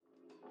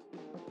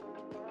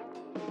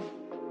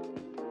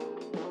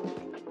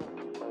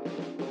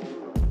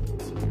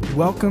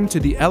Welcome to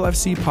the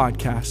LFC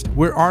podcast,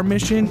 where our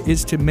mission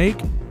is to make,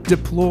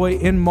 deploy,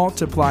 and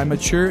multiply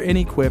mature and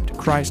equipped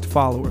Christ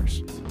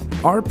followers.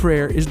 Our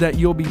prayer is that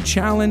you'll be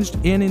challenged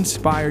and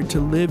inspired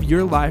to live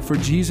your life for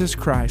Jesus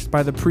Christ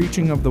by the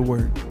preaching of the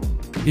Word.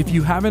 If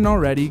you haven't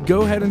already,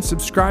 go ahead and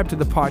subscribe to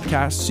the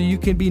podcast so you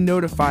can be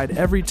notified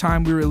every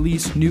time we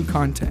release new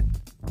content.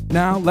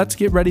 Now, let's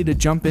get ready to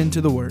jump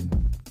into the Word.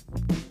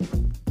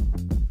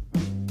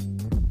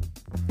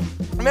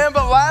 Man,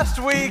 but last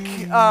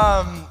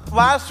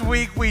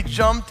week we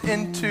jumped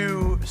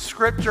into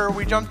scripture.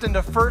 We jumped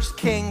into 1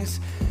 Kings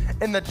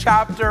in the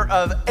chapter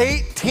of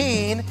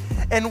 18,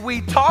 and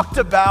we talked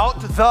about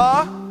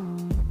the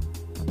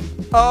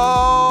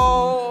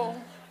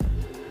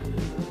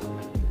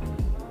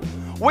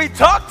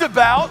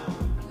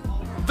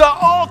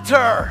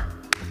altar.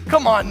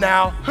 Come on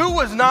now. Who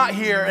was not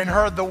here and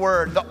heard the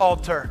word, the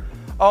altar?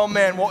 Oh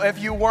man, well if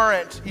you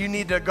weren't, you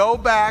need to go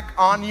back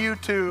on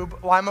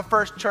YouTube, Lima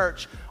First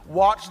Church,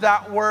 watch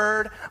that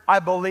word. I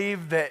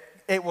believe that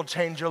it will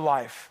change your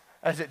life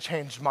as it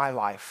changed my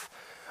life.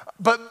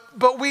 But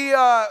we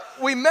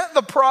met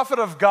the prophet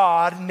of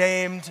God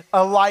named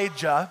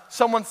Elijah.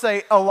 Someone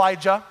say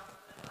Elijah.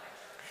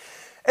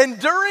 And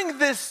during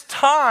this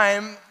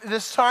time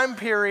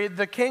period,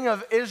 the king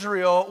of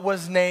Israel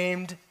was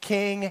named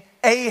King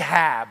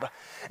Ahab.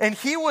 And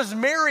he was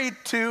married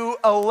to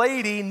a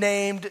lady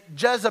named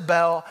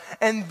Jezebel,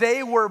 and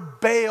they were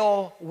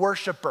Baal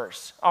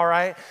worshipers, all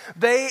right?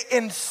 They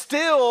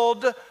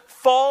instilled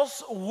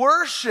false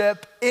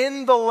worship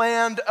in the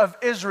land of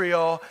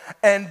Israel,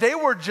 and they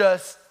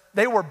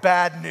were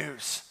bad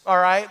news, all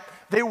right?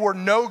 They were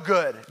no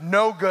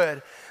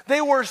good.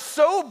 They were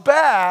so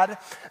bad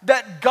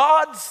that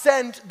God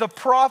sent the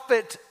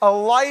prophet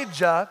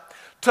Elijah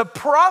to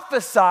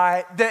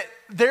prophesy that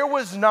there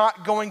was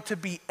not going to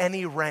be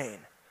any rain.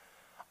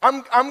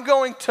 I'm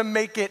going to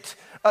make it,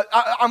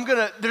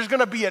 there's going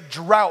to be a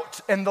drought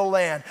in the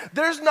land.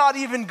 There's not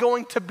even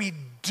going to be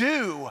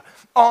dew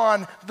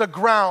on the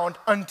ground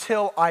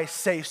until I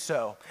say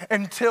so,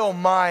 until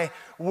my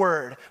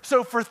word.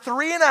 So for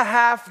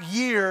 3.5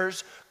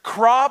 years,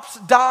 crops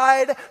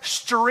died,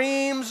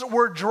 streams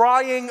were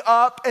drying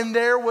up, and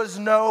there was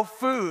no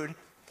food.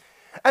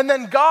 And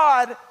then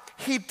God,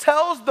 he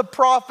tells the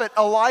prophet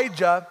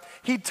Elijah,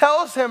 he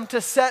tells him to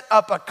set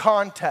up a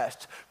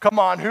contest. Come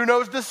on, who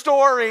knows the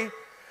story?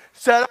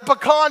 Set up a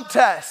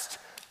contest.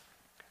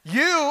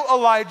 You,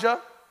 Elijah,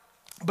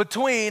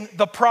 between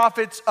the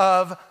prophets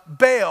of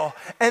Baal,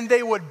 and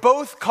they would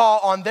both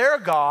call on their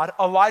God.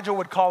 Elijah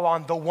would call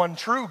on the one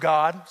true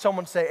God.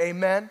 Someone say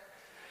amen.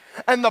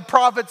 And the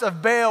prophets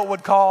of Baal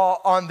would call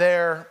on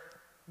their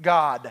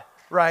God,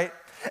 right?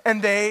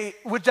 And they,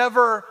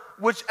 whichever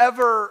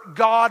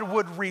God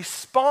would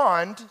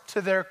respond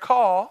to their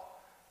call,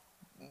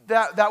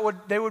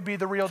 they would be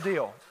the real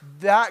deal.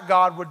 That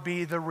God would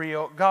be the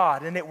real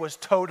God. And it was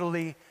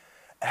totally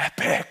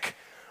epic,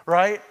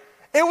 right?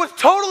 It was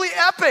totally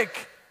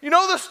epic. You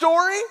know the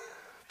story?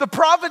 The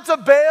prophets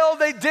of Baal,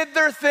 they did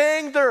their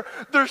thing. They're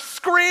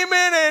screaming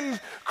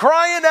and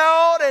crying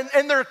out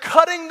and they're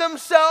cutting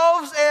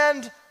themselves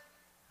and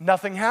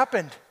nothing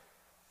happened,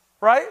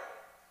 right?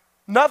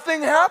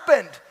 Nothing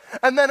happened.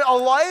 And then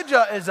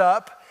Elijah is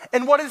up,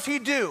 and what does he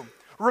do?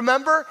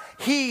 Remember,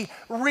 he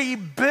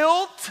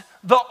rebuilt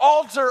the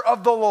altar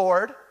of the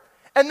Lord,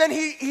 and then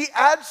he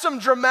adds some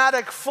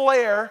dramatic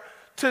flair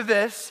to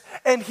this,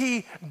 and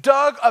he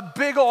dug a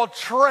big old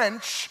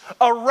trench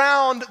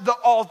around the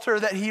altar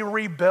that he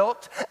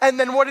rebuilt. And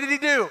then what did he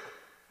do?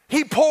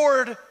 He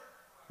poured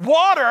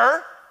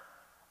water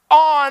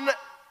on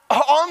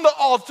the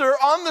altar,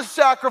 on the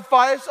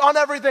sacrifice, on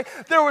everything.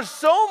 There was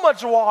so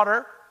much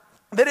water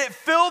that it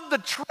filled the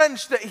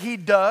trench that he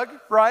dug,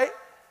 right?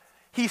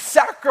 He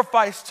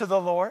sacrificed to the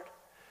Lord.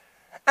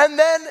 And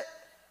then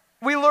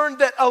we learned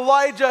that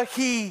Elijah,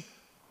 he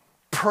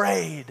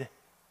prayed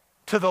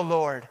to the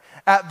Lord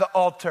at the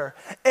altar.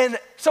 And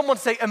someone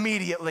say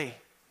immediately.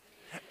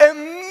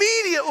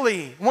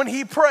 Immediately when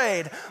he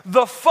prayed,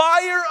 the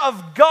fire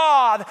of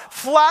God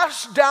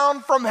flashed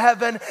down from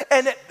heaven,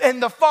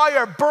 and the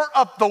fire burnt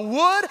up the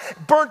wood,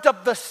 burnt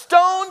up the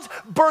stones,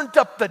 burnt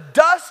up the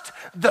dust,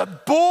 the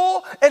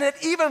bull, and it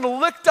even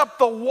licked up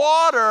the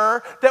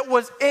water that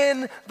was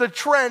in the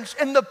trench.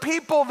 And the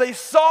people, they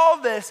saw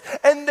this,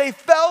 and they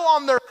fell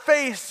on their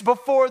face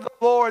before the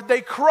Lord. They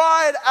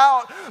cried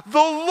out, "The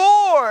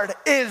Lord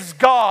is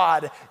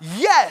God."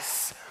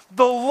 Yes,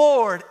 the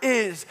Lord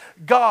is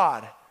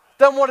God.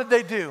 Then what did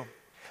they do?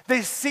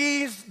 They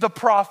seized the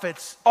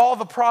prophets, all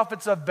the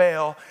prophets of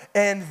Baal,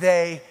 and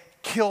they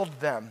killed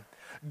them.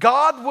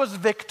 God was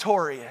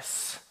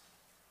victorious,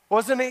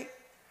 wasn't he?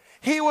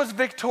 He was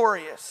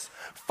victorious.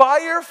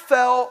 Fire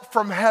fell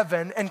from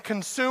heaven and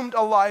consumed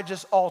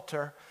Elijah's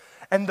altar,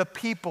 and the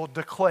people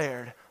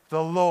declared,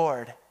 "The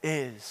Lord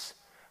is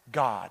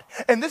God."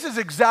 And this is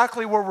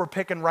exactly where we're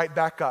picking right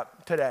back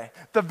up today.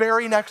 The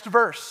very next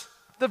verse.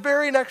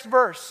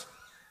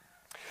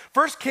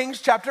 1 Kings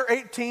chapter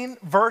 18,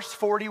 verse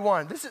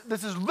 41.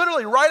 This is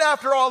literally right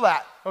after all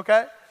that,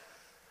 okay?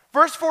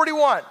 Verse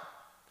 41.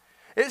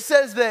 It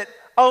says that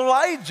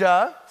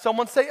Elijah,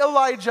 someone say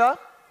Elijah,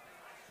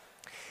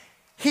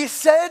 he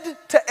said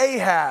to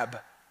Ahab,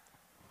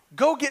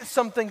 go get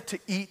something to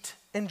eat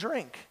and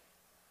drink.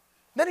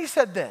 Then he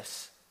said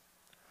this,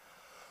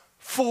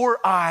 for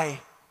I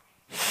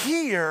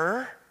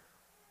hear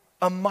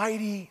a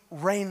mighty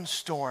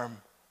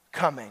rainstorm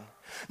coming.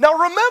 Now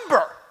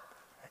remember,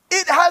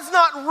 it has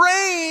not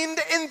rained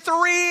in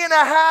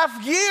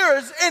 3.5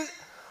 years. And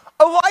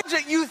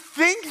Elijah, you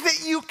think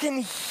that you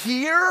can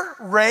hear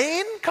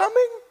rain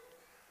coming?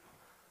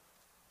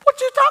 What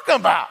you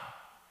talking about?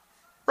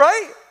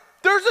 Right?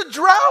 There's a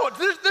drought.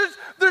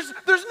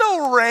 There's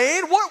no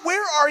rain.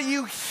 Where are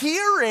you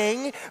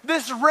hearing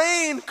this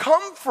rain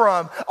come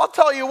from? I'll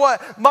tell you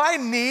what, my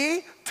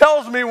knee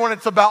tells me when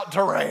it's about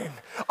to rain.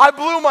 I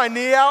blew my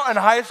knee out in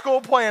high school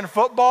playing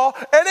football,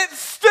 and it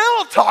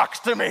still talks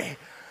to me.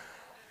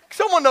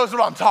 Someone knows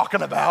what I'm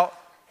talking about.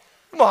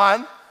 Come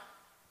on.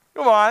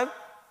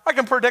 I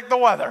can predict the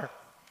weather.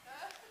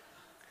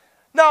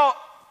 Now,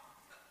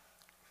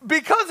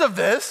 because of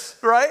this,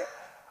 right,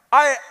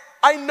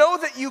 I know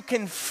that you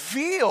can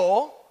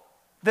feel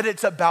that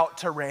it's about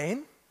to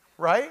rain,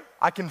 right?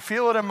 I can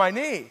feel it in my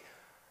knee.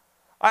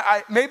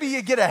 Maybe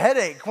you get a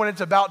headache when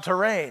it's about to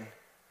rain.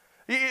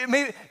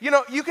 Maybe,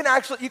 you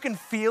can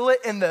feel it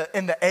in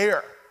the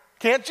air,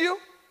 can't you?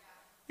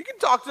 You can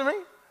talk to me.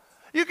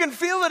 You can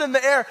feel it in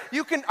the air.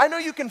 I know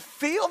you can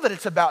feel that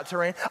it's about to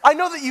rain. I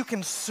know that you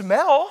can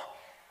smell.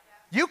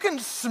 You can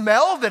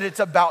smell that it's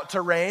about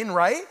to rain,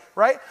 right?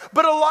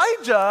 But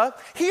Elijah,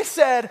 he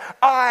said,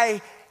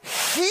 I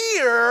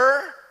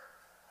hear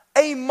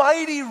a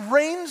mighty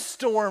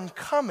rainstorm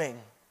coming.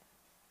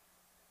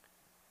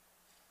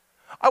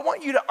 I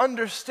want you to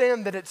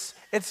understand that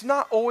it's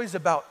not always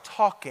about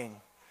talking.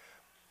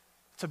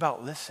 It's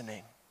about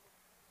listening.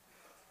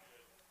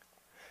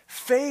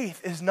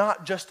 Faith is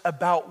not just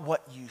about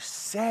what you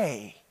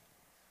say.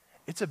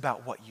 It's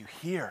about what you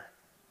hear.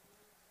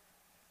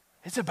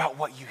 It's about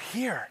what you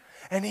hear.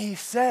 And he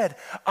said,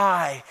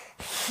 I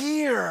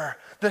hear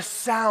the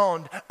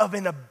sound of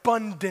an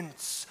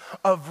abundance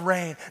of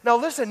rain. Now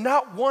listen,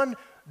 not one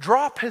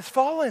drop has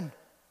fallen.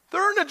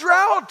 They're in a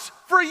drought.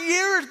 For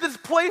years, this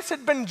place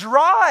had been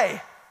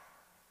dry.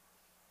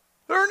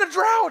 They're in a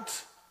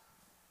drought.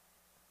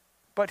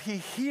 But he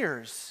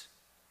hears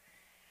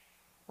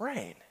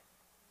rain.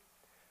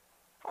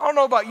 I don't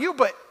know about you,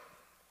 but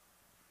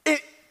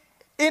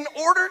in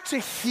order to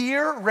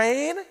hear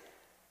rain,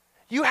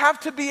 you have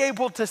to be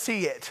able to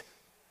see it,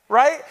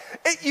 right?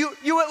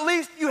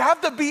 You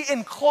have to be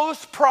in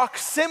close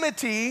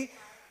proximity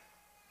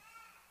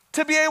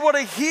to be able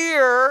to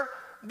hear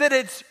that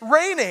it's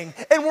raining.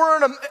 And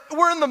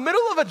we're in the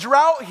middle of a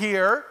drought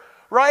here,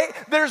 right?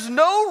 There's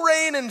no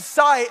rain in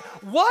sight.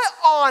 What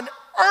on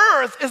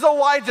earth is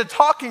Elijah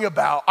talking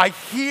about? I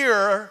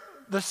hear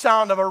the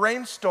sound of a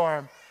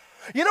rainstorm.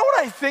 You know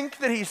what I think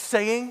that he's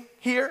saying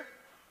here?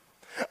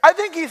 I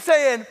think he's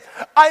saying,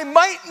 I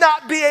might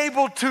not be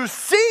able to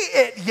see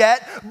it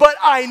yet, but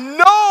I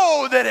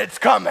know that it's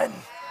coming.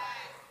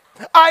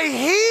 I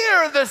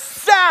hear the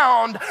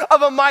sound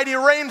of a mighty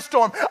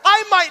rainstorm.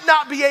 I might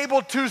not be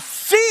able to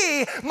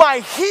see my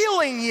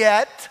healing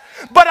yet,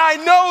 but I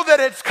know that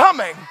it's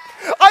coming.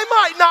 I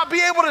might not be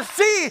able to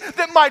see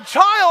that my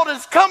child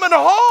is coming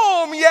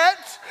home yet,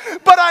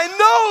 but I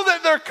know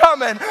that they're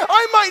coming.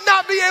 I might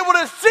not be able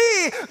to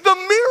see the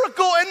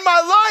miracle in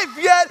my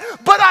life yet,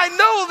 but I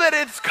know that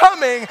it's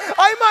coming.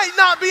 I might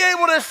not be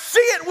able to see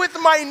it with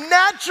my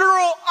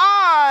natural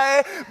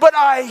eye, but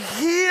I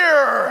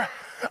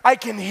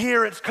can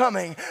hear it's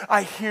coming.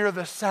 I hear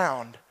the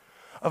sound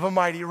of a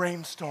mighty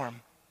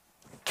rainstorm.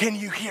 Can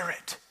you hear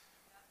it?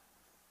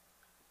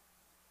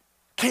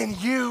 Can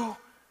you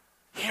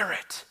hear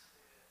it?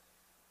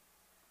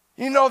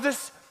 You know,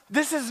 this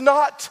is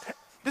not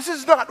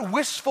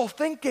wishful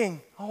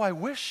thinking. Oh, I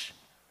wish.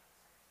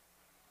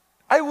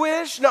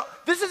 No,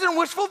 this isn't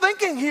wishful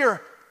thinking here.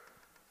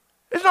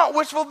 It's not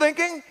wishful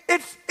thinking.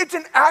 It's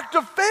an act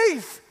of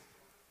faith.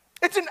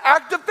 It's an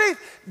act of faith.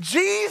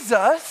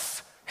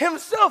 Jesus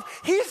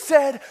himself, he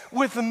said,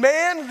 with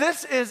man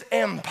this is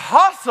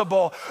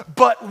impossible,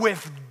 but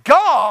with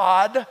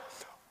God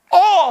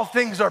all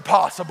things are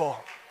possible.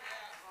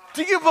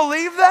 Do you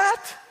believe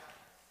that?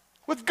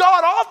 With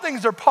God, all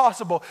things are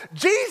possible.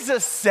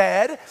 Jesus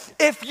said,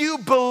 if you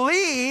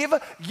believe,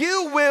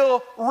 you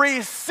will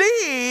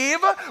receive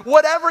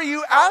whatever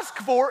you ask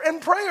for in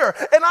prayer.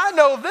 And I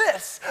know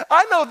this.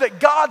 I know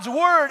that God's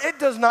word, it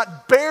does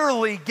not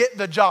barely get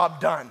the job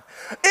done.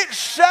 It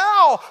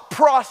shall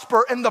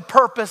prosper in the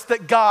purpose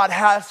that God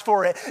has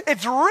for it.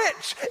 It's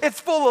rich. It's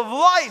full of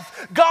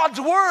life. God's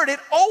word, it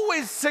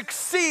always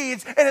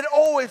succeeds and it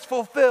always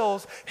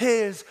fulfills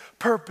his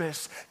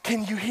purpose.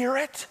 Can you hear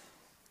it?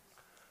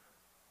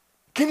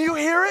 Can you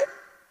hear it?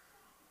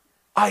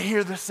 I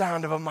hear the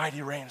sound of a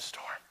mighty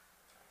rainstorm.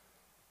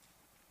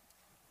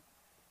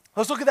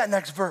 Let's look at that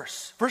next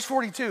verse. Verse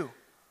 42.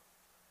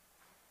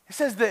 It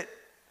says that,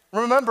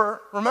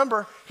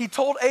 remember, he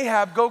told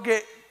Ahab, go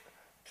get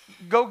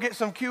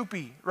some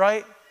Kewpie,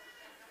 right?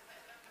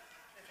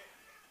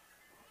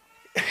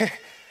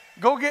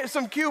 Go get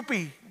some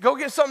Kewpie. Go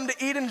get something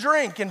to eat and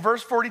drink. And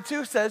verse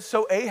 42 says,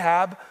 so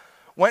Ahab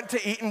went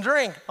to eat and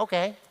drink.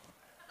 Okay.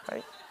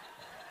 Right?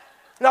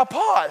 Now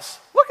pause.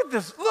 Look at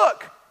this.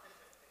 Look.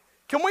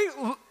 Can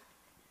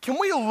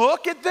we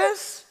look at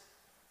this?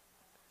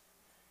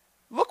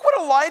 Look what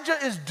Elijah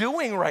is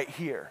doing right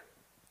here.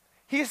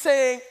 He's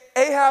saying,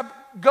 Ahab,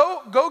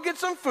 go get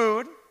some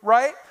food,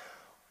 right?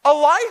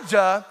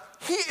 Elijah,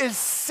 he is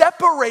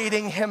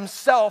separating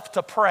himself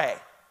to pray.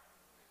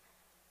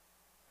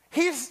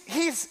 He's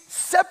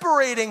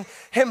separating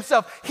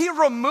himself. He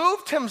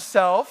removed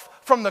himself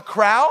from the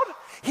crowd.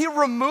 He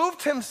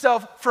removed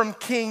himself from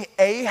King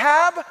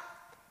Ahab,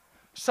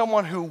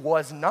 someone who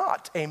was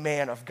not a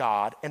man of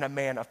God and a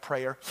man of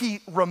prayer. He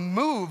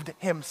removed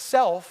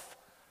himself.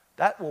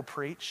 That will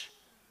preach.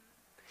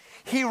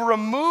 He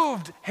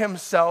removed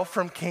himself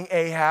from King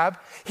Ahab.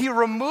 He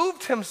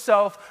removed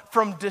himself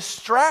from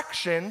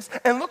distractions.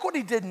 And look what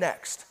he did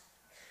next.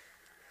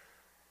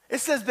 It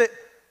says that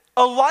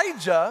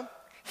Elijah,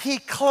 he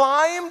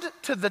climbed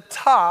to the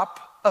top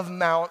of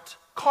Mount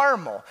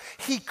Carmel.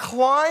 He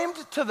climbed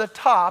to the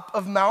top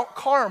of Mount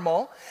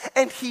Carmel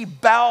and he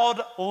bowed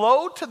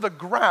low to the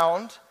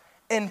ground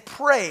and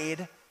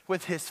prayed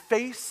with his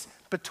face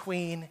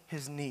between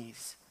his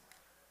knees.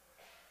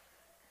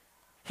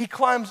 He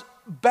climbs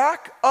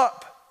back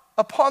up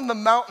upon the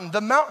mountain.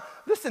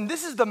 Listen,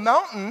 this is the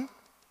mountain.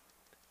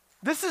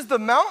 This is the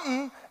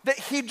mountain that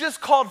he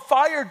just called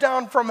fire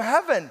down from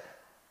heaven.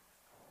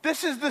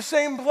 This is the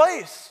same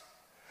place.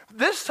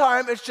 This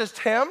time it's just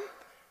him,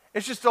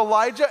 it's just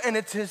Elijah, and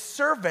it's his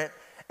servant.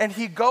 And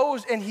he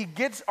goes and he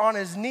gets on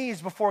his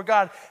knees before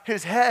God.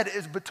 His head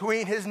is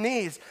between his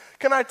knees.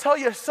 Can I tell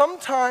you,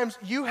 sometimes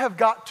you have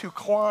got to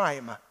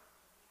climb.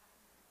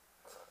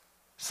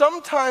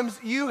 Sometimes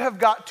you have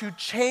got to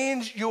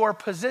change your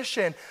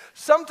position.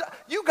 Sometimes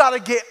you got to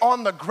get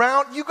on the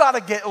ground. You got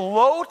to get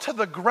low to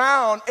the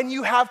ground, and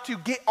you have to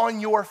get on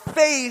your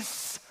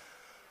face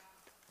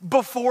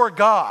before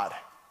God.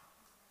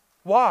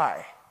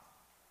 Why?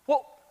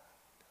 Well,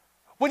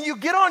 when you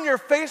get on your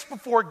face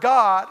before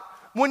God,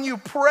 when you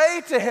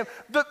pray to him,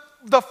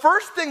 the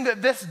first thing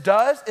that this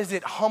does is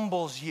it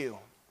humbles you.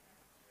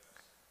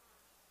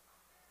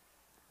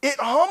 It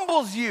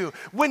humbles you.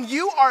 When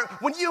you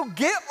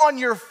get on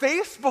your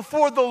face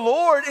before the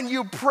Lord and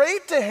you pray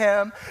to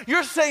him,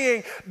 you're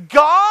saying,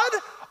 God,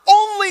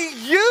 only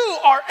you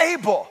are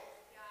able.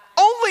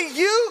 Only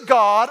you,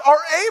 God,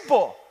 are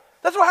able.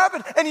 That's what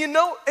happened. And you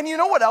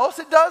know what else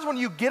it does when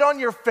you get on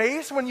your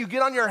face, when you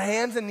get on your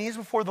hands and knees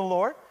before the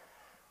Lord?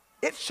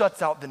 It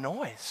shuts out the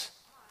noise.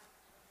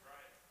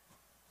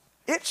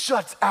 It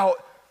shuts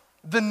out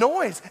the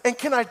noise. And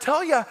can I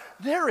tell you,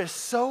 there is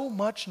so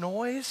much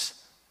noise.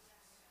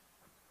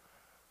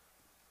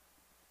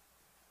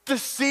 The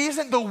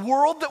season, the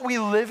world that we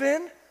live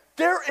in,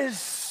 there is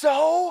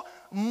so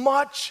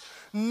much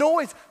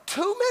noise.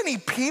 Too many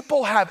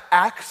people have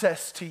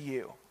access to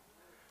you.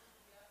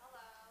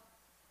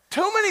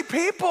 Too many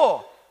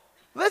people.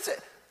 Listen,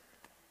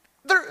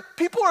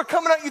 people are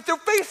coming at you through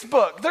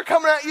Facebook. They're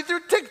coming at you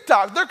through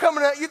TikTok. They're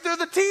coming at you through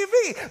the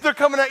TV. They're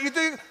coming at you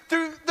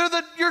through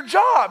your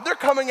job. They're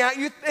coming at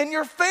you and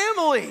your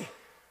family.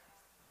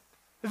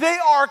 They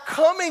are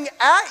coming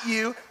at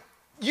you.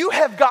 You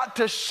have got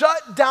to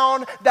shut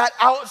down that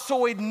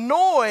outside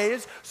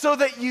noise so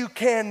that you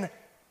can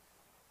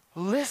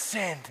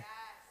listen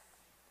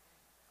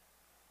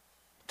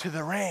to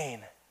the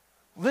rain.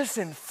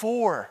 Listen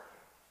for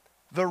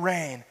the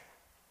rain.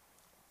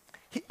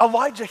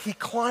 Elijah, he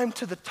climbed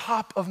to the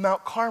top of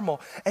Mount Carmel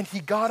and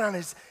he got on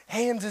his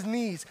hands and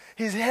knees.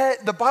 His head,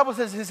 the Bible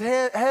says his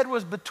head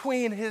was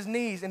between his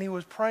knees and he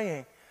was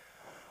praying.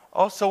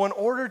 Also, in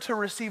order to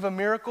receive a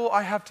miracle,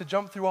 I have to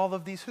jump through all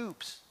of these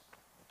hoops.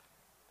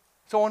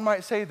 Someone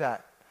might say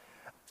that.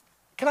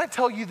 Can I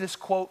tell you this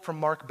quote from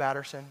Mark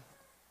Batterson?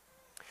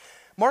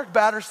 Mark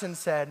Batterson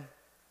said,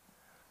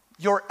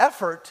 "Your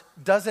effort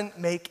doesn't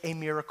make a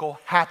miracle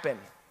happen,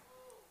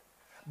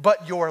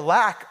 but your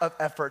lack of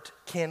effort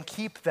can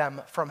keep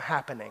them from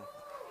happening."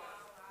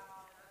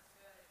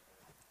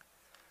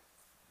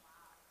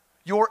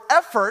 Your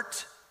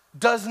effort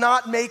does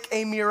not make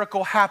a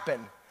miracle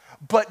happen,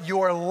 but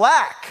your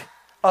lack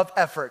of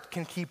effort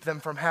can keep them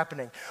from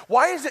happening.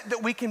 Why is it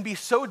that we can be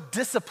so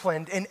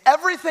disciplined in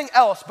everything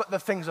else but the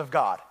things of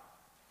God?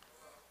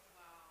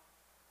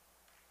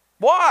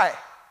 Why?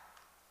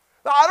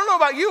 Now, I don't know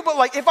about you, but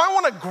like if I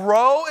want to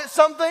grow at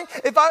something,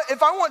 if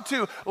I want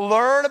to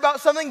learn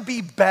about something,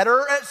 be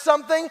better at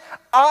something,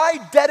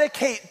 I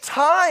dedicate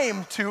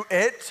time to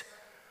it,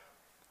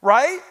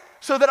 right?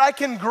 So that I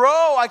can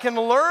grow, I can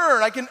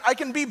learn, I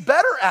can be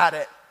better at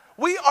it.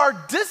 We are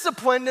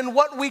disciplined in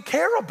what we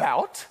care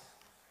about.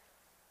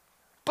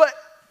 But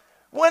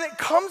when it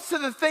comes to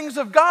the things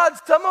of God,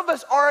 some of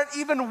us aren't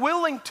even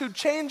willing to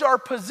change our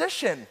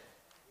position.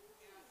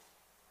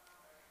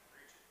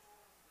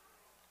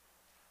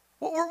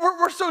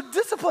 We're so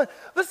disciplined.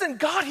 Listen,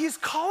 God, he's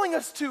calling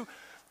us to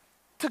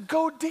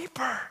go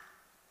deeper.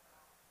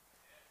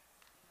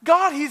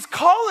 God, he's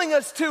calling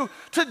us to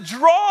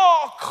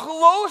draw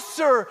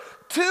closer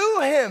to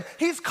him.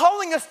 He's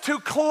calling us to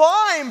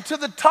climb to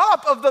the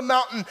top of the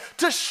mountain,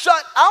 to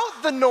shut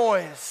out the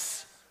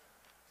noise.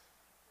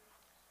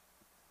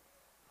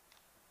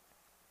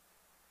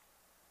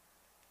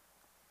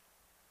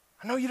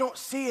 I know you don't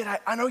see it.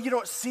 I know you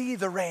don't see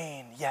the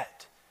rain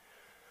yet.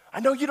 I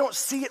know you don't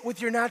see it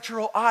with your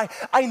natural eye.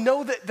 I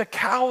know that the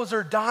cows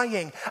are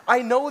dying.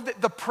 I know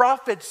that the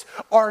prophets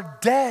are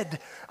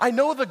dead. I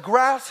know the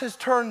grass has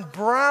turned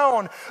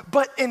brown.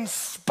 But in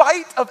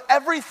spite of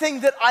everything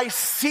that I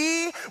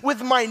see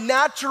with my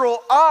natural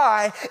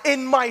eye,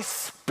 in my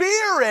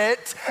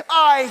spirit,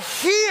 I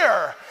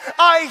hear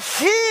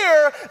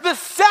the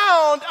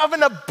sound of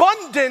an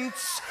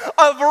abundance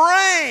of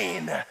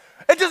rain.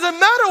 It doesn't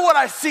matter what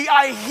I see.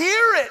 I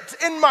hear it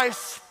in my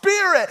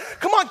spirit.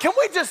 Come on, can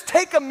we just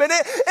take a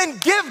minute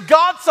and give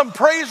God some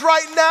praise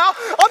right now?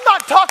 I'm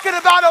not talking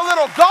about a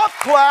little golf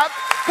clap.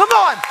 Come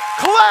on,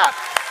 clap,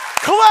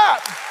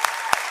 clap,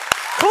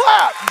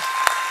 clap,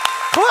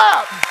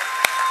 clap.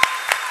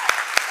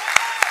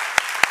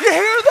 You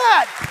hear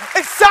that?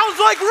 It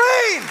sounds like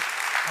rain.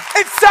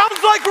 It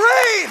sounds like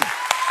rain.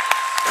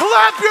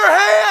 Clap your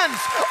hands,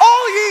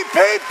 all ye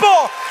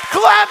people.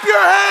 Clap your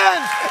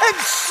hands and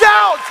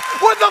shout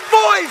with a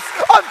voice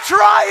of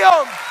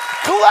triumph.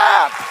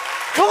 Clap,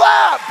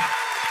 clap.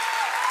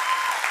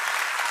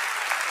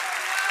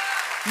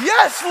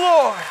 Yes,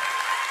 Lord.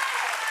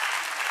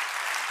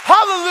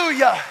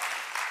 Hallelujah.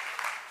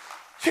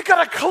 You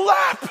gotta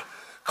clap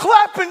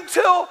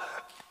until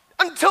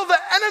the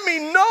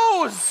enemy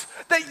knows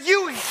that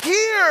you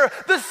hear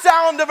the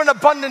sound of an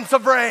abundance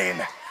of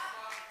rain.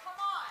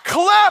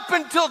 Clap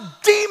until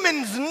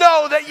demons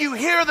know that you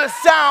hear the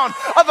sound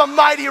of a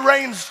mighty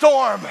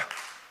rainstorm.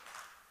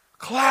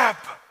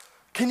 Clap.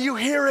 Can you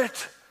hear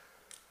it?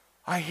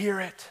 I hear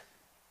it.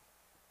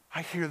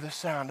 I hear the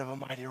sound of a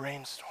mighty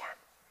rainstorm.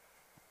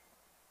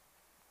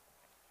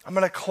 I'm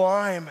going to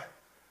climb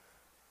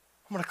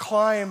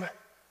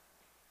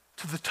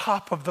to the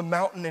top of the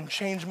mountain and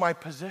change my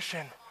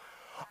position.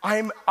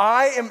 I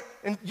am,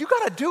 and you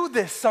got to do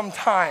this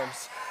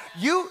sometimes.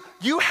 You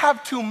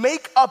have to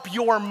make up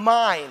your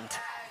mind.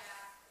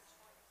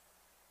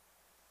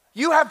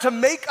 You have to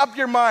make up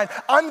your mind.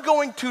 I'm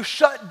going to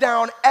shut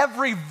down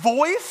every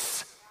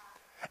voice,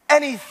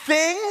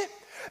 anything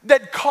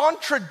that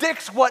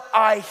contradicts what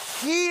I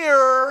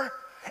hear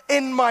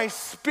in my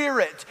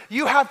spirit.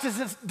 You have to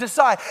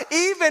decide.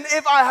 Even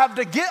if I have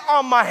to get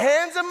on my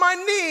hands and my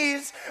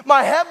knees,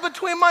 my head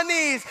between my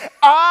knees,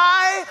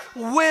 I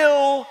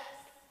will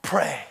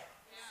pray.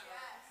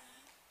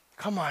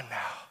 Come on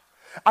now.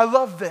 I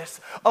love this.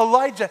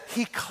 Elijah,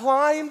 he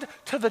climbed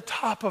to the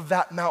top of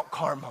that Mount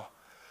Carmel.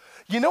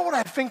 You know what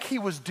I think he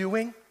was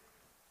doing?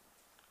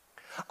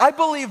 I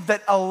believe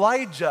that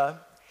Elijah,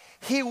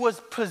 he was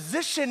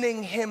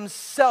positioning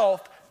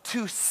himself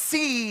to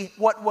see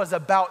what was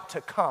about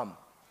to come.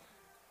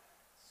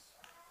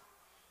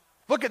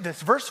 Look at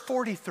this, verse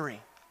 43.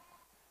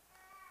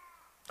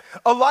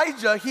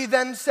 Elijah, he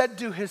then said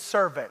to his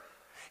servant,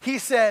 he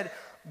said,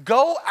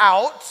 go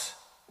out,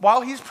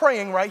 while he's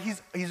praying, right?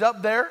 He's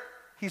up there,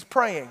 he's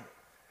praying.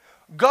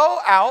 Go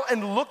out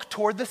and look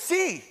toward the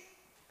sea.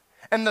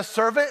 And the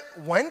servant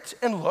went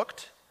and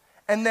looked,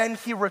 and then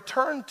he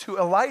returned to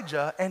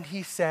Elijah and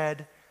he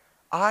said,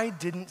 I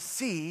didn't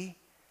see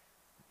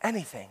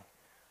anything.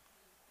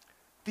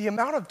 The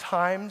amount of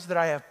times that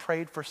I have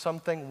prayed for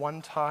something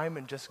one time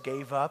and just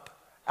gave up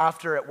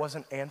after it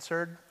wasn't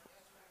answered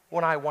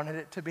when I wanted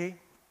it to be.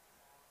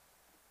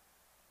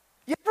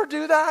 You ever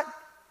do that?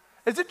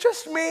 Is it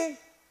just me?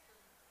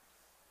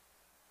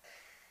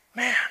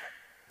 Man,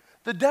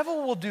 the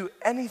devil will do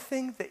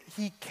anything that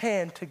he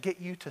can to get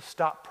you to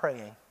stop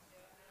praying.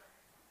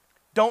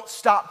 Don't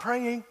stop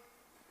praying.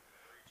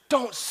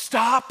 Don't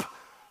stop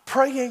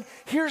praying.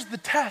 Here's the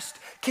test.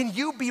 Can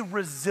you be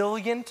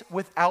resilient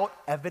without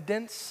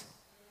evidence?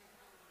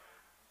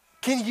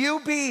 Can you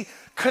be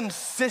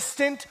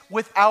consistent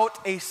without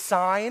a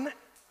sign?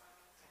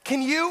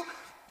 Can you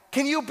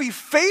be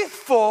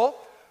faithful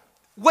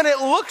when it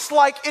looks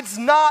like it's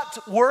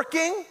not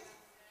working?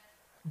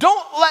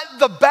 Don't let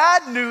the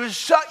bad news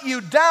shut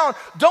you down.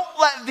 Don't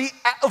let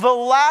the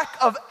lack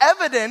of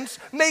evidence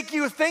make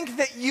you think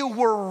that you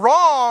were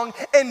wrong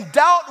and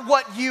doubt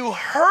what you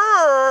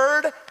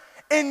heard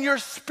in your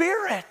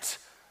spirit.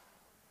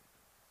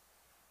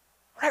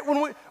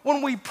 Right?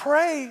 When we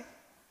pray,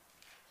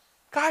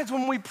 guys,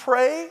 when we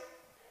pray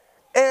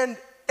and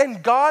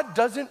God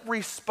doesn't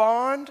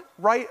respond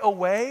right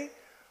away,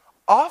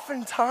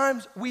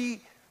 oftentimes we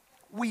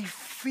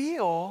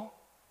feel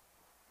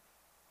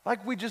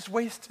like we just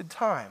wasted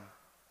time.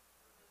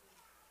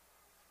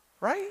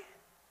 Right?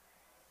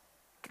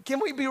 Can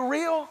we be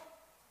real?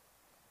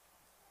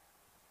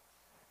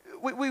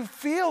 We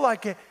feel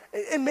like it.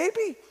 And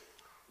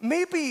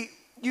maybe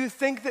you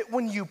think that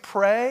when you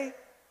pray,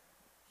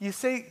 you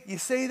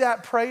say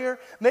that prayer,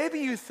 maybe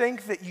you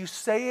think that you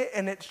say it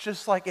and it's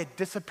just like it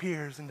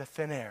disappears into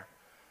thin air.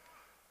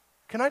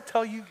 Can I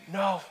tell you,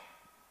 no.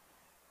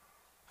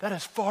 That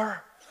is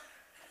far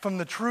from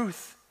the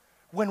truth.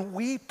 When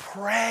we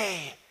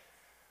pray,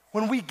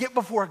 when we get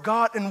before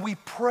God and we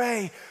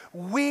pray,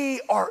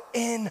 we are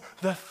in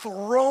the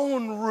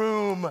throne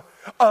room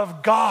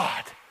of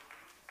God.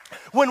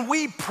 When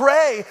we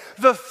pray,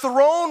 the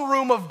throne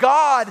room of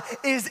God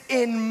is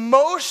in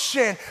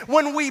motion.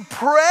 When we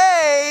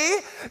pray,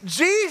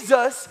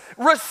 Jesus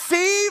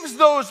receives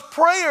those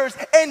prayers,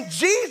 and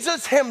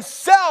Jesus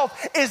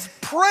himself is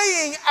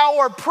praying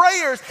our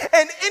prayers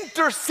and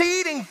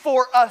interceding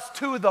for us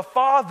to the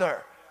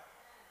Father.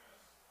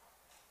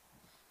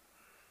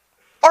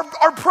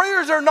 Our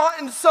prayers are not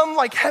in some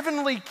like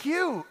heavenly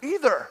queue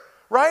either,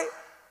 right?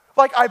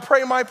 Like I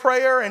pray my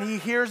prayer and he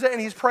hears it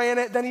and he's praying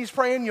it, then he's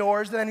praying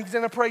yours, then he's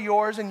gonna pray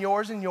yours and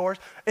yours and yours,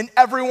 and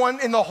everyone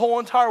in the whole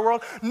entire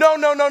world.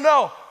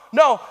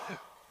 No.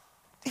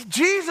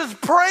 Jesus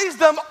prays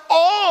them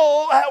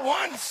all at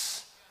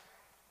once.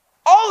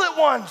 All at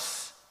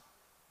once.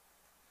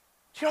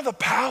 Do you know the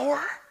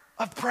power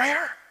of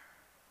prayer?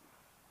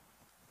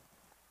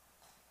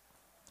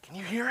 Can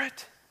you hear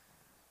it?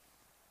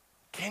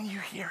 Can you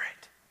hear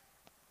it?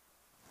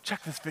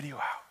 Check this video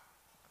out.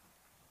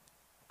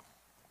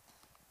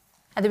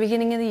 At the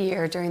beginning of the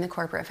year, during the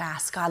corporate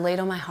fast, God laid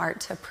on my heart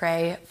to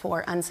pray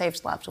for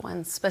unsaved loved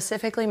ones,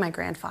 specifically my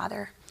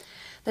grandfather.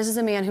 This is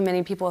a man who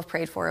many people have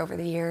prayed for over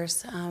the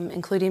years,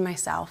 including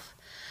myself.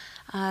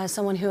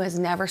 Someone who has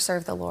never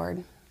served the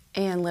Lord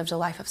and lived a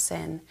life of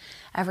sin.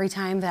 Every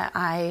time that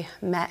I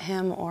met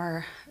him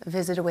or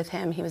visited with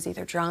him, he was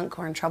either drunk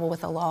or in trouble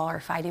with the law or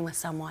fighting with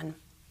someone.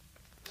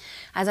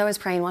 As I was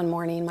praying one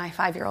morning, my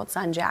 5-year-old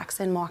son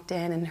Jackson walked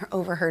in and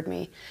overheard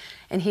me.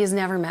 And he has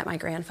never met my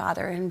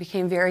grandfather and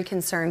became very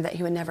concerned that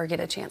he would never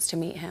get a chance to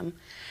meet him.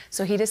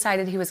 So he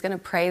decided he was going to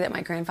pray that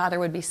my grandfather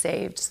would be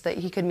saved so that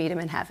he could meet him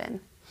in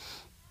heaven.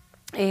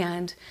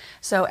 And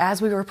so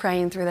as we were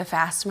praying through the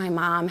fast, my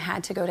mom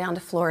had to go down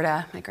to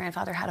Florida. My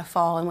grandfather had a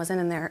fall and was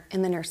in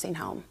the nursing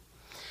home.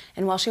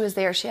 And while she was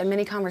there, she had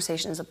many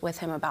conversations with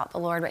him about the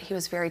Lord, but he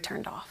was very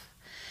turned off.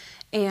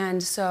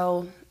 And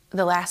so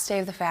the last day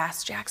of the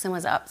fast, Jackson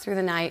was up through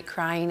the night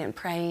crying and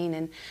praying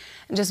and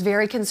just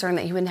very concerned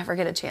that he would never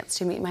get a chance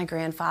to meet my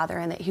grandfather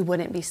and that he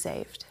wouldn't be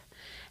saved.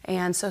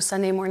 And so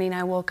Sunday morning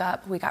I woke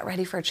up, we got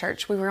ready for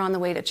church. We were on the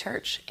way to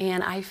church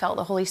and I felt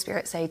the Holy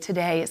Spirit say,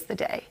 today is the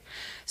day.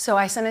 So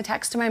I sent a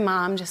text to my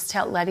mom just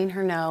letting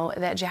her know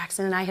that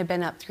Jackson and I had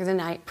been up through the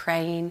night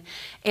praying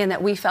and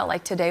that we felt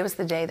like today was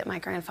the day that my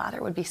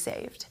grandfather would be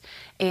saved,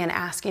 and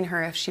asking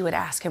her if she would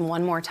ask him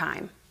one more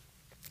time.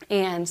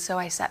 And so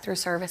I sat through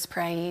service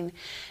praying,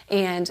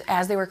 and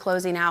as they were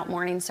closing out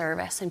morning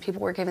service and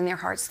people were giving their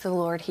hearts to the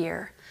Lord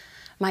here,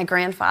 my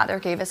grandfather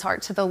gave his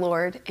heart to the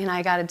Lord, and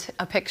I got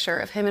a picture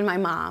of him and my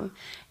mom,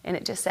 and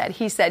it just said,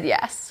 he said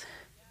yes.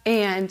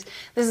 And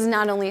this is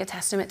not only a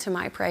testament to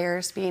my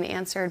prayers being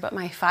answered, but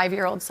my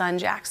 5-year-old son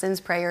Jackson's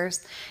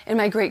prayers and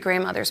my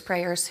great-grandmother's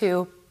prayers,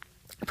 who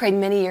prayed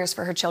many years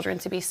for her children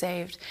to be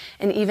saved,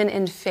 and even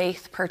in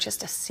faith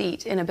purchased a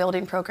seat in a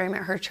building program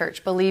at her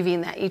church,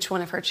 believing that each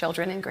one of her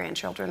children and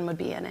grandchildren would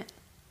be in it.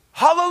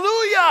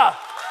 Hallelujah!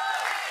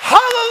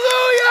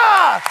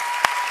 Hallelujah!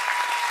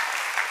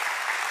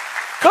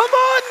 Come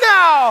on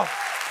now!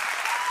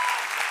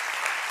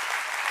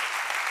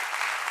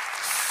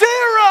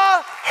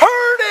 Sarah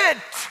heard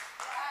it!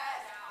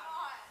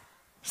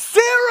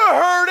 Sarah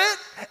heard it,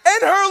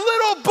 and her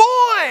little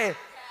boy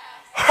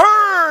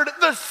heard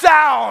the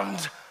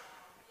sound.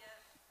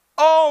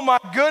 Oh my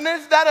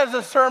goodness, that is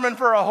a sermon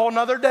for a whole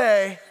nother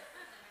day.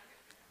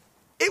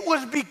 It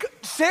was because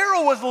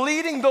Sarah was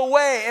leading the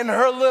way and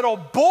her little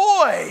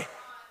boy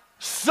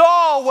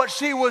saw what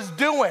she was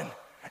doing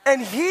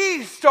and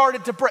he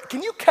started to pray.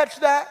 Can you catch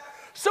that?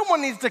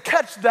 Someone needs to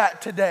catch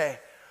that today.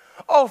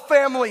 Oh,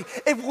 family,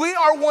 if we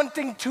are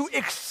wanting to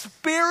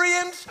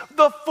experience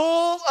the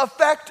full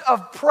effect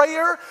of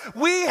prayer,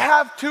 we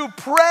have to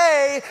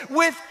pray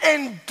with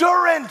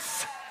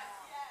endurance.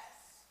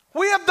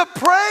 We have to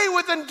pray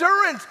with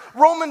endurance.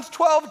 Romans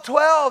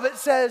 12:12, it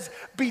says,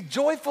 be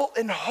joyful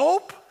in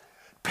hope,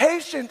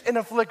 patient in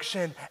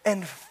affliction,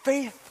 and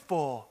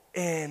faithful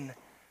in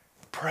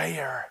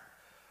prayer.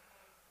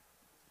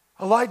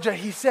 Elijah,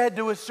 he said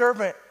to his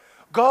servant,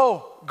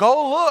 go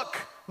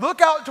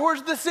look out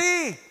towards the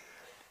sea.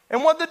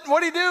 And what did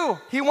he do?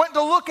 He went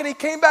to look and he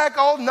came back,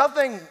 oh,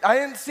 nothing. I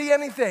didn't see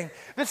anything.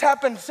 This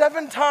happened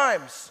 7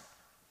 times.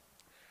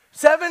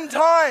 7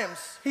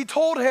 times he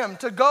told him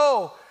to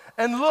go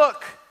and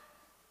look.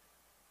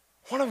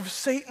 One of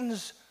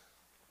Satan's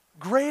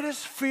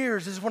greatest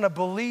fears is when a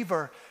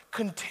believer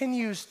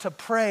continues to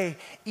pray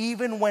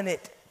even when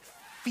it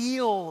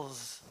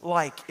feels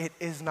like it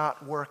is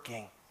not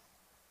working.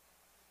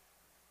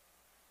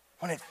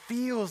 When it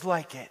feels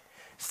like it.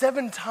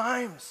 7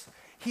 times.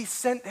 He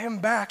sent him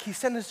back. He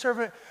sent his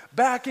servant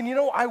back. And you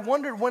know, I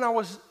wondered when I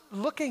was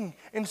looking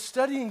and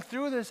studying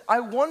through this,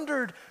 I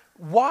wondered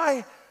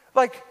why,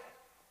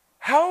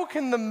 how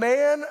can the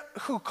man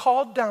who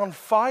called down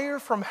fire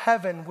from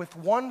heaven with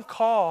one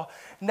call,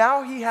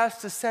 now he has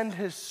to send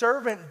his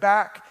servant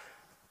back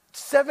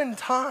 7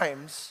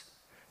 times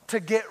to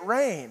get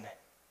rain?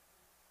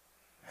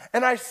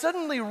 And I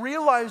suddenly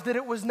realized that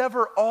it was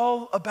never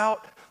all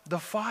about the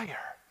fire.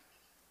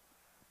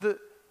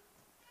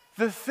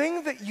 The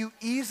thing that you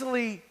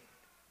easily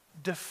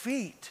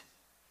defeat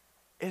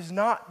is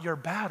not your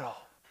battle.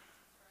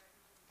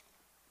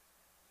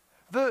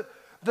 The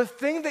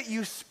thing that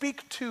you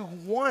speak to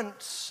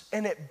once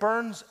and it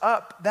burns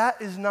up,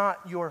 that is not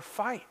your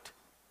fight.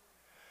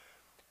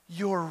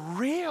 Your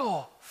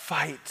real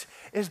fight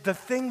is the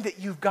thing that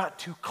you've got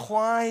to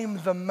climb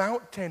the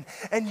mountain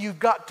and you've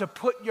got to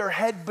put your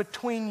head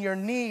between your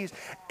knees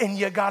and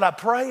you got to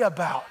pray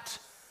about.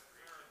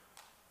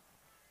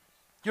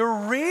 Your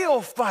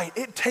real fight,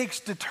 it takes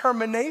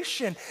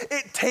determination.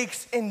 It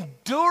takes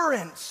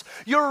endurance.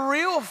 Your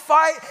real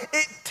fight,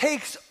 it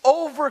takes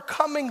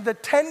overcoming the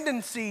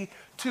tendency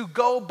to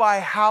go by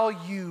how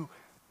you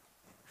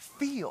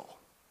feel.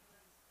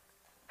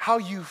 How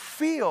you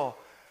feel.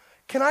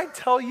 Can I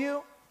tell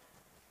you,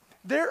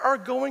 there are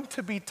going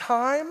to be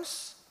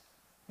times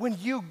when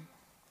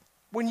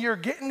you're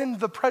getting into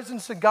the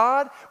presence of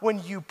God,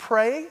 when you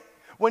pray,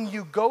 when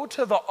you go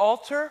to the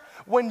altar,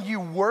 when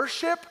you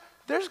worship,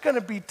 there's going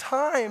to be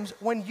times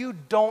when you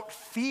don't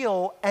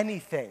feel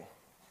anything.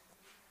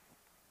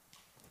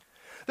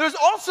 There's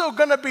also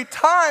going to be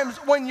times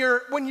when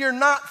you're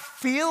not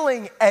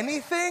feeling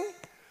anything,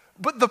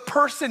 but the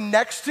person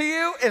next to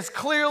you is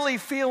clearly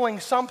feeling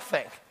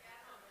something.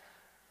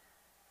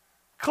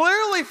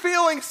 Clearly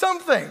feeling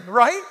something,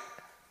 right?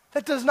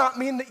 That does not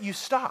mean that you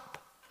stop.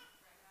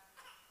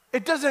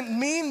 It doesn't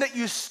mean that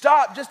you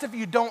stop just if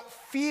you don't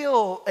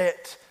feel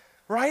it,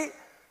 right?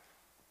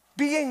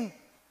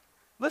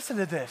 Listen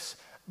to this.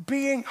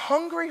 Being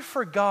hungry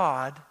for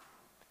God,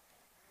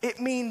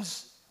 it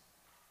means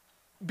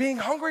being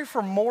hungry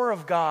for more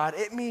of God.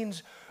 It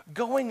means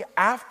going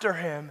after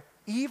Him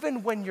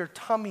even when your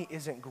tummy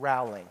isn't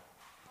growling.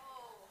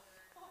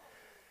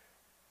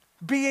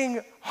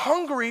 Being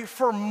hungry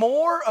for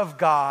more of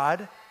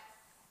God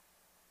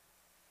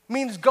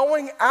means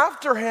going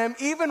after Him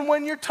even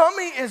when your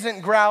tummy isn't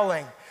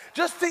growling.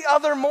 Just the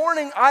other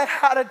morning, I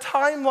had a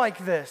time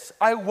like this.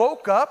 I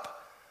woke up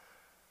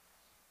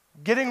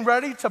getting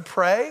ready to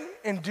pray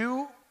and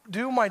do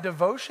my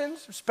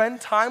devotions, spend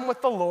time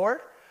with the Lord,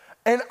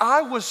 and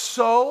I was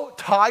so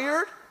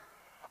tired.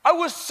 I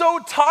was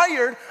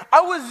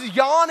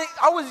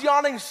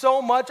yawning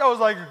so much. I was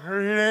like,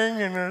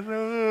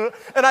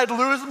 and I'd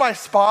lose my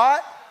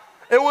spot.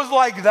 It was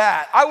like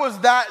that. I was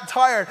that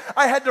tired.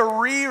 I had to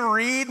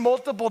reread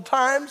multiple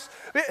times.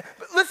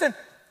 Listen,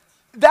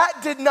 that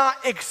did not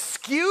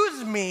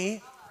excuse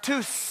me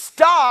to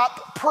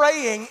stop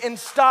praying and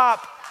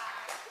stop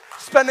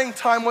spending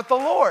time with the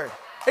Lord.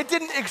 It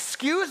didn't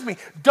excuse me.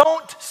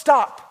 Don't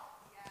stop.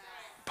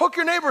 Poke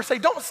your neighbor, say,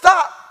 don't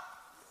stop.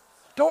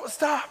 Don't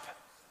stop.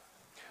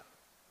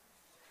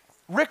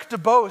 Rick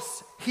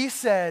DeBose, he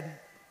said,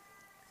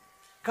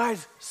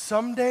 guys,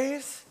 some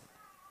days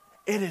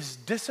it is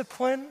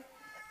discipline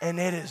and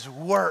it is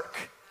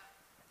work.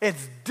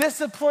 It's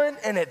discipline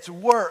and it's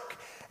work.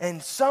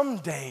 And some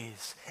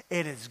days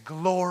it is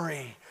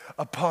glory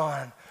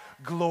upon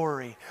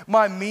glory.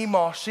 My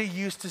Meemaw, she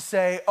used to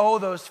say, oh,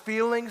 those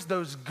feelings,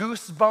 those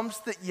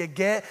goosebumps that you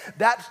get,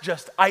 that's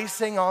just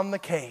icing on the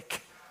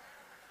cake.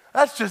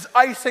 That's just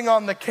icing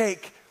on the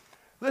cake.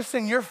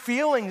 Listen, your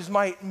feelings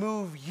might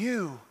move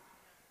you,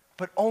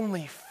 but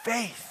only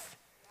faith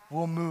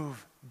will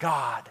move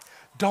God.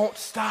 Don't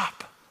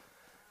stop.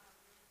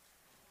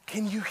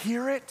 Can you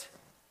hear it?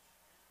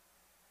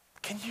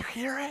 Can you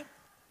hear it?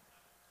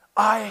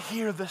 I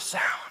hear the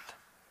sound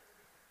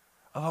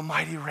of a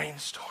mighty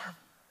rainstorm.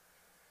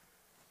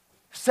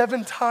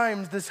 7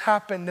 times this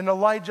happened, and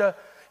Elijah,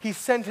 he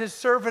sent his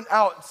servant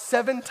out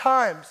 7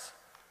 times,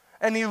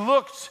 and he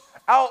looked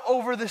out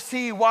over the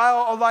sea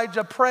while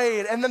Elijah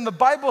prayed. And then the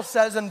Bible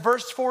says in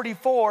verse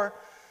 44,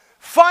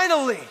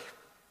 finally,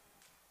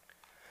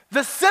 the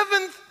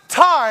 7th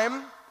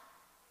time,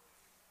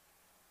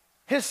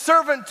 his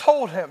servant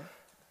told him,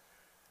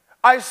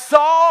 I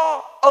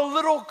saw a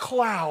little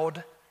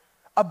cloud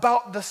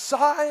about the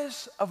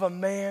size of a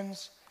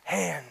man's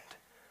hand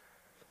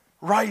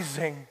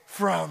rising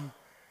from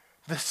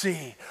the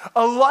sea.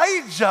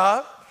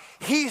 Elijah,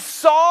 he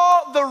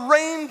saw the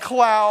rain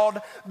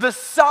cloud the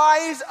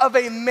size of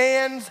a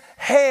man's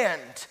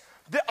hand.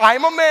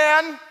 I'm a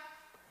man.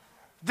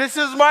 This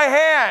is my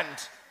hand.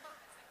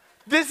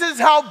 This is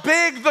how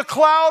big the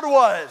cloud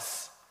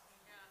was.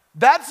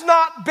 That's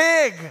not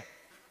big.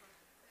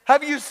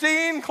 Have you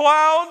seen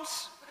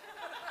clouds?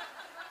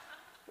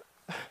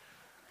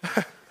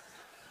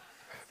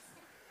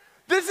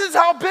 This is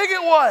how big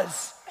it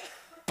was.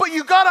 But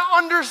you got to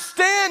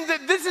understand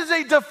that this is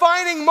a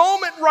defining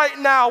moment right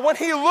now. When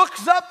he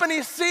looks up and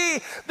he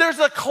sees there's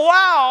a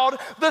cloud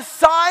the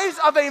size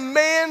of a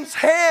man's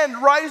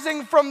hand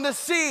rising from the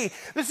sea.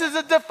 This is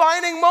a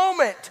defining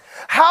moment.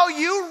 How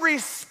you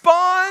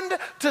respond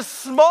to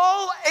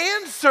small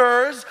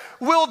answers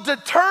will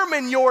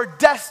determine your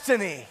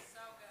destiny.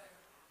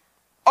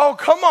 Oh,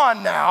 come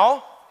on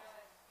now.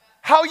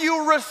 How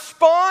you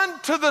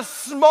respond to the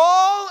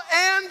small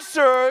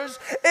answers,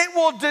 it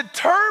will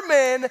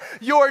determine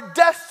your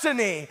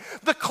destiny.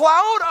 The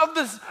cloud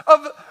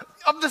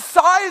of the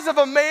size of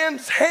a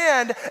man's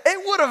hand,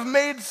 it would have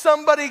made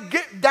somebody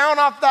get down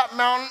off that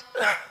mountain.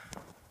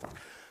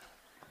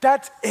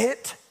 That's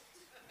it?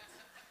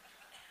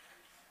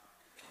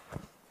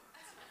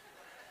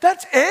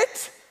 That's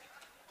it?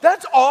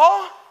 That's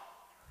all?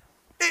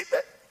 It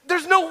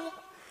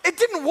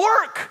didn't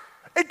work.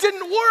 It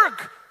didn't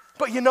work.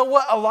 But you know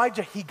what?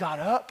 Elijah, he got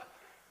up.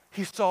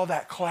 He saw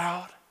that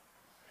cloud.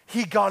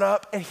 He got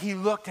up and he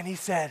looked and he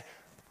said,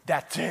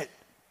 that's it.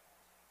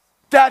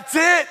 That's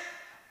it.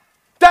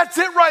 That's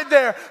it right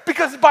there.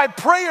 Because by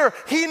prayer,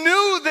 he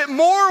knew that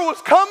more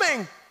was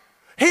coming.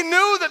 He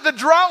knew that the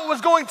drought was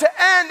going to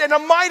end and a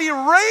mighty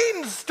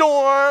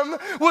rainstorm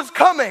was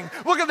coming.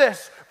 Look at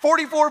this,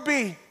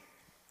 44b.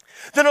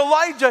 Then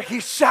Elijah, he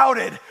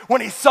shouted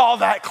when he saw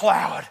that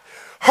cloud,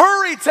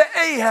 hurry to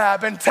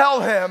Ahab and tell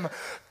him,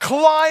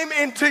 climb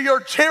into your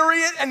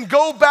chariot and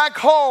go back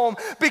home,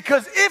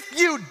 because if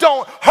you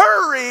don't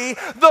hurry,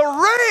 the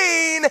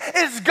rain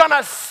is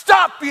gonna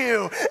stop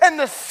you. And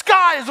the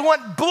skies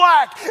went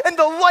black and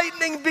the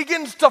lightning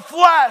begins to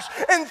flash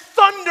and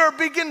thunder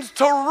begins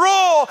to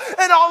roll,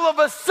 and all of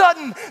a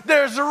sudden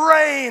there's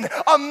rain,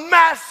 a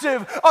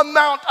massive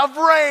amount of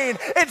rain.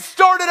 It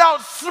started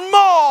out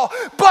small,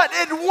 but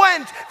it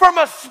went from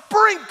a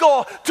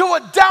sprinkle to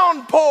a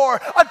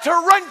downpour, a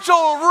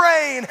torrential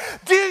rain.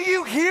 Do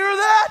you hear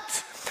that?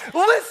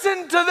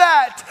 Listen to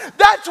that.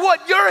 That's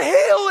what your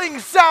healing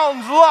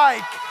sounds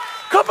like.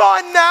 Come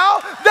on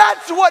now.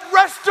 That's what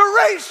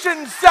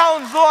restoration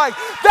sounds like.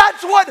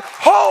 That's what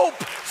hope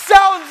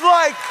sounds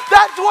like.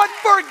 That's what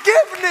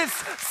forgiveness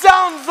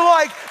sounds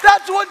like.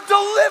 That's what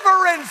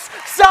deliverance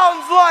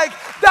sounds like.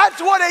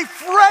 That's what a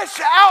fresh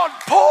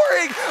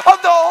outpouring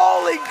of the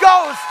Holy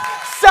Ghost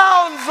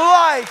sounds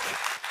like.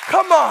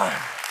 Come on.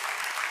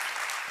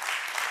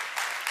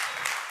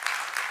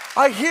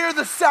 I hear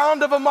the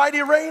sound of a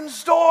mighty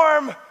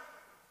rainstorm.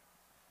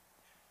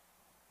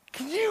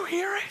 Can you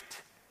hear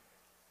it?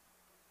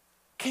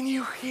 Can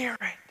you hear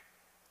it?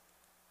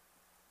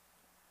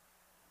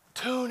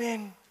 Tune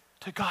in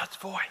to God's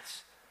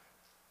voice.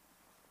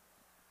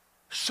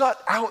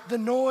 Shut out the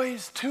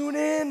noise. Tune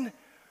in.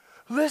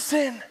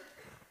 Listen.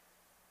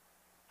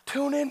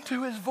 Tune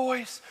into his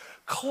voice.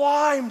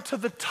 Climb to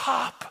the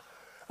top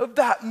of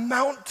that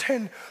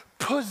mountain.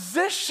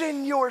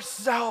 Position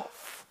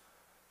yourself.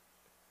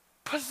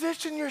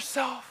 Position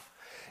yourself.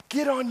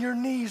 Get on your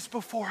knees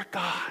before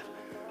God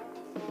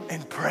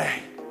and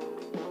pray.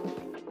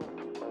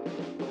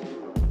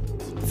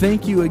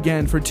 Thank you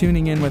again for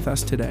tuning in with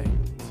us today.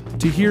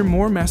 To hear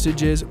more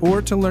messages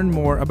or to learn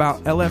more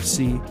about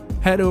LFC,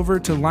 head over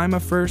to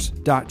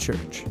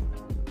limafirst.church.